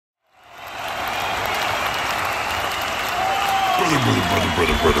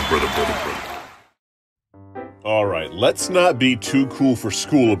Alright, let's not be too cool for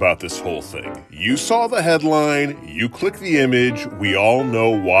school about this whole thing. You saw the headline, you click the image, we all know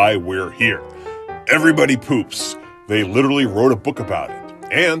why we're here. Everybody poops. They literally wrote a book about it.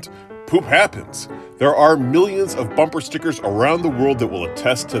 And poop happens. There are millions of bumper stickers around the world that will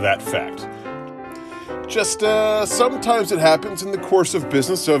attest to that fact. Just, sometimes it happens in the course of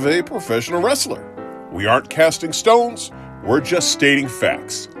business of a professional wrestler. We aren't casting stones, we're just stating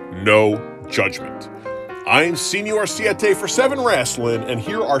facts. No judgment. I'm Senor Siete for 7 Wrestling, and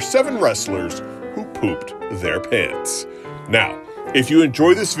here are 7 wrestlers who pooped their pants. Now, if you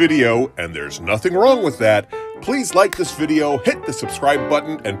enjoy this video, and there's nothing wrong with that, please like this video, hit the subscribe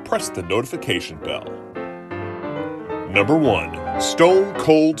button, and press the notification bell. Number 1. Stone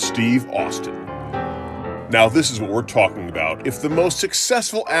Cold Steve Austin. Now this is what we're talking about. If the most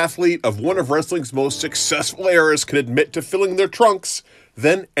successful athlete of one of wrestling's most successful eras can admit to filling their trunks,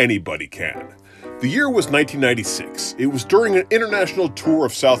 then anybody can. The year was 1996. It was during an international tour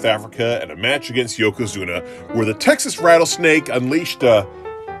of South Africa and a match against Yokozuna where the Texas Rattlesnake unleashed a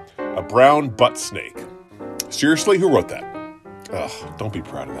brown butt snake. Seriously, who wrote that? Ugh, don't be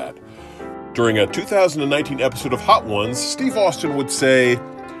proud of that. During a 2019 episode of Hot Ones, Steve Austin would say,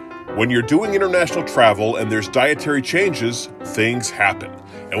 "When you're doing international travel and there's dietary changes, things happen.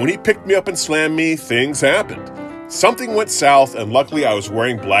 And when he picked me up and slammed me, things happened. Something went south and luckily I was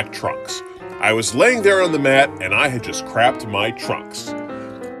wearing black trunks. I was laying there on the mat and I had just crapped my trunks."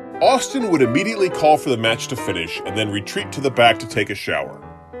 Austin would immediately call for the match to finish and then retreat to the back to take a shower.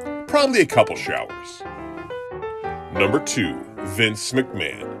 Probably a couple showers. Number 2. Vince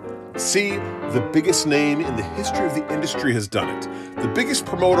McMahon. See, the biggest name in the history of the industry has done it. The biggest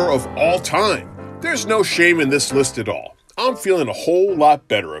promoter of all time. There's no shame in this list at all. I'm feeling a whole lot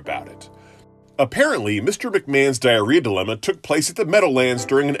better about it. Apparently, Mr. McMahon's diarrhea dilemma took place at the Meadowlands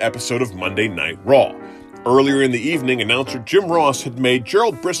during an episode of Monday Night Raw. Earlier in the evening, announcer Jim Ross had made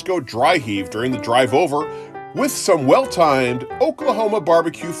Gerald Briscoe dry heave during the drive over with some well-timed, Oklahoma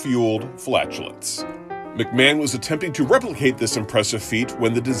barbecue-fueled flatulence. McMahon was attempting to replicate this impressive feat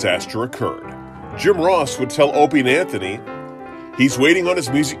when the disaster occurred. Jim Ross would tell Opie and Anthony he's waiting on his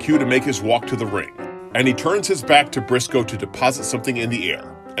music cue to make his walk to the ring, and he turns his back to Briscoe to deposit something in the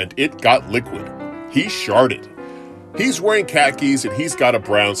air. And it got liquid. He sharded. He's wearing khakis and he's got a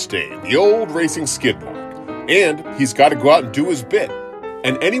brown stain, the old racing skid mark. And he's got to go out and do his bit.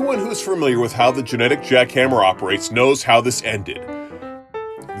 And anyone who's familiar with how the genetic jackhammer operates knows how this ended.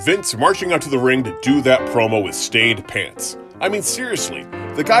 Vince marching out to the ring to do that promo with stained pants. I mean, seriously,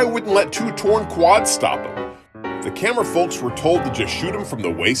 the guy wouldn't let 2 torn quads stop him. The camera folks were told to just shoot him from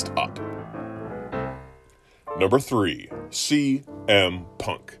the waist up. Number 3. CM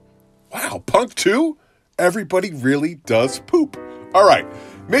Punk. Wow, Punk too? Everybody really does poop. Alright,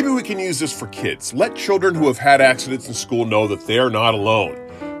 maybe we can use this for kids. Let children who have had accidents in school know that they are not alone.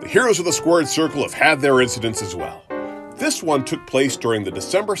 The heroes of the squared circle have had their incidents as well. This one took place during the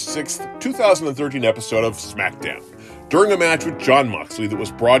December 6th, 2013 episode of SmackDown, during a match with Jon Moxley that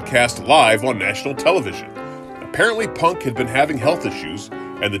was broadcast live on national television. Apparently Punk had been having health issues,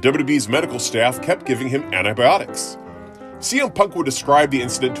 and the WWE's medical staff kept giving him antibiotics. CM Punk would describe the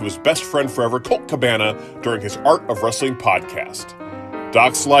incident to his best friend forever, Colt Cabana, during his Art of Wrestling podcast.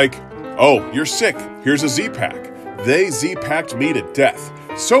 Doc's like, "Oh, you're sick. Here's a Z-Pack. They Z-Packed me to death.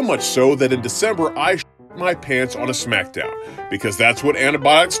 So much so that in December I shit my pants on a SmackDown. Because that's what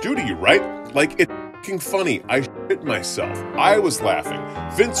antibiotics do to you, right? Like, it's f***ing funny. I shit myself. I was laughing.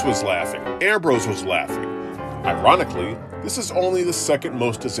 Vince was laughing. Ambrose was laughing. Ironically, this is only the second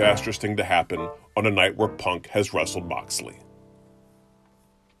most disastrous thing to happen on a night where Punk has wrestled Moxley.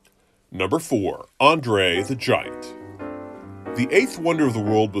 Number 4. Andre the Giant. The 8th wonder of the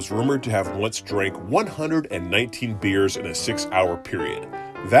world was rumored to have once drank 119 beers in a 6-hour period.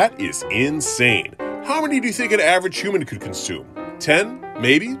 That is insane. How many do you think an average human could consume? 10?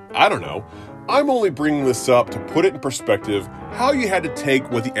 Maybe? I don't know. I'm only bringing this up to put it in perspective how you had to take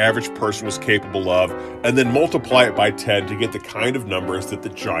what the average person was capable of and then multiply it by 10 to get the kind of numbers that the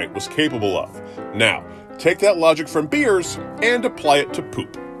Giant was capable of. Now, take that logic from beers and apply it to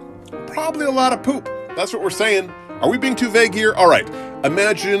poop. Probably a lot of poop. That's what we're saying. Are we being too vague here? Alright,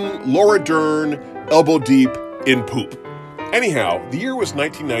 imagine Laura Dern elbow deep in poop. Anyhow, the year was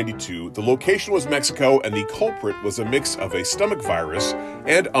 1992, the location was Mexico, and the culprit was a mix of a stomach virus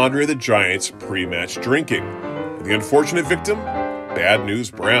and Andre the Giant's pre-match drinking. The unfortunate victim? Bad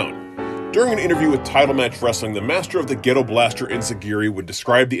News Brown. During an interview with Title Match Wrestling, the master of the Ghetto Blaster Enziguri would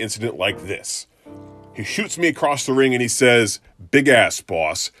describe the incident like this. He shoots me across the ring and he says, "Big ass,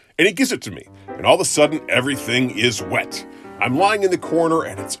 boss," and he gives it to me, and all of a sudden everything is wet. I'm lying in the corner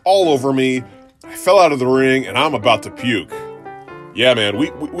and it's all over me. I fell out of the ring and I'm about to puke. Yeah, man,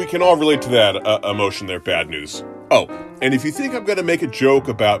 we can all relate to that emotion there, Bad News. Oh, and if you think I'm going to make a joke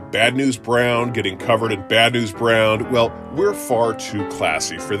about Bad News Brown getting covered in Bad News Brown, well, we're far too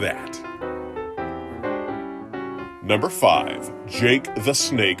classy for that. Number 5, Jake the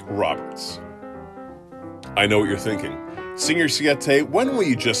Snake Roberts. I know what you're thinking. Senior Siete, when will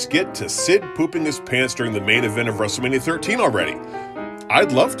you just get to Sid pooping his pants during the main event of WrestleMania 13 already?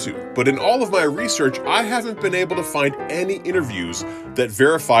 I'd love to, but in all of my research, I haven't been able to find any interviews that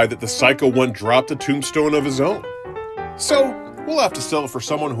verify that the Psycho 1 dropped a tombstone of his own. So, we'll have to settle for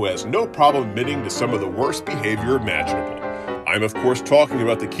someone who has no problem admitting to some of the worst behavior imaginable. I'm of course talking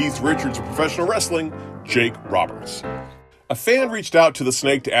about the Keith Richards of professional wrestling, Jake Roberts. A fan reached out to the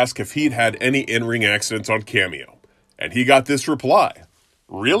Snake to ask if he'd had any in-ring accidents on Cameo, and he got this reply.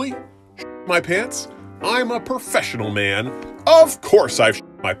 Really? My pants? I'm a professional man. Of course I've shit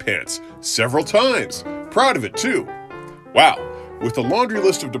my pants. Several times. Proud of it too. Wow. With the laundry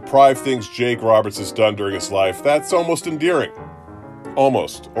list of deprived things Jake Roberts has done during his life, that's almost endearing.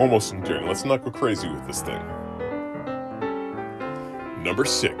 Almost endearing. Let's not go crazy with this thing. Number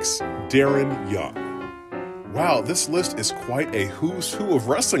 6, Darren Young. Wow, this list is quite a who's who of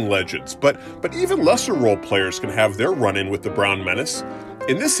wrestling legends, but even lesser role players can have their run-in with the Brown Menace.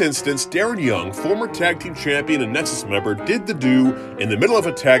 In this instance, Darren Young, former tag team champion and Nexus member, did the do in the middle of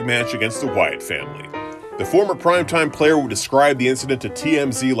a tag match against the Wyatt family. The former primetime player would describe the incident to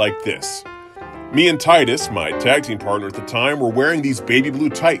TMZ like this. Me and Titus, my tag team partner at the time, were wearing these baby blue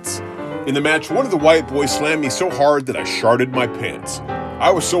tights. In the match, one of the Wyatt boys slammed me so hard that I sharted my pants. I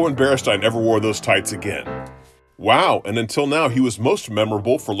was so embarrassed I never wore those tights again. Wow, and until now he was most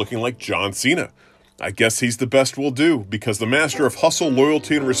memorable for looking like John Cena. I guess he's the best we'll do, because the master of hustle,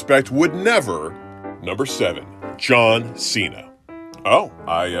 loyalty, and respect would never. Number 7, John Cena. Oh,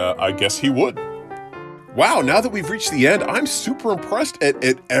 I guess he would. Wow, now that we've reached the end, I'm super impressed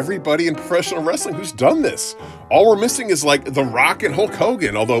at everybody in professional wrestling who's done this. All we're missing is like The Rock and Hulk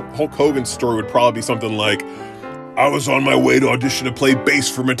Hogan, although Hulk Hogan's story would probably be something like, I was on my way to audition to play bass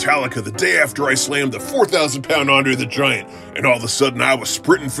for Metallica the day after I slammed the 4,000-pound Andre the Giant, and all of a sudden I was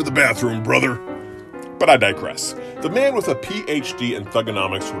sprinting for the bathroom, brother. But I digress. The man with a PhD in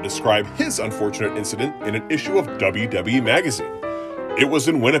thugonomics would describe his unfortunate incident in an issue of WWE magazine. It was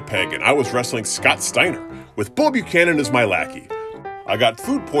in Winnipeg, and I was wrestling Scott Steiner, with Bull Buchanan as my lackey. I got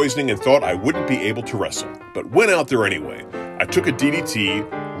food poisoning and thought I wouldn't be able to wrestle, but went out there anyway. I took a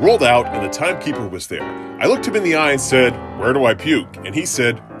DDT, rolled out, and the timekeeper was there. I looked him in the eye and said, "Where do I puke?" And he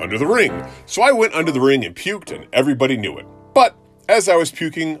said, "Under the ring." So I went under the ring and puked, and everybody knew it. But as I was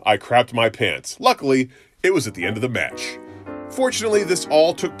puking, I crapped my pants. Luckily, it was at the end of the match. Fortunately, this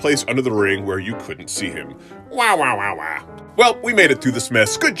all took place under the ring where you couldn't see him. Wow, wow, wow, wow. Well, we made it through this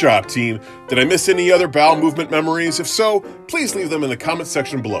mess. Good job, team. Did I miss any other bowel movement memories? If so, please leave them in the comment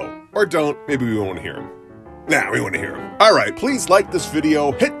section below. Or don't, maybe we won't hear them. Nah, we want to hear them. Alright, please like this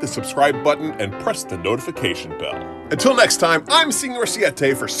video, hit the subscribe button, and press the notification bell. Until next time, I'm Senior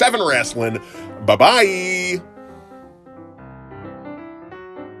Siete for 7 Wrestling. Bye-bye!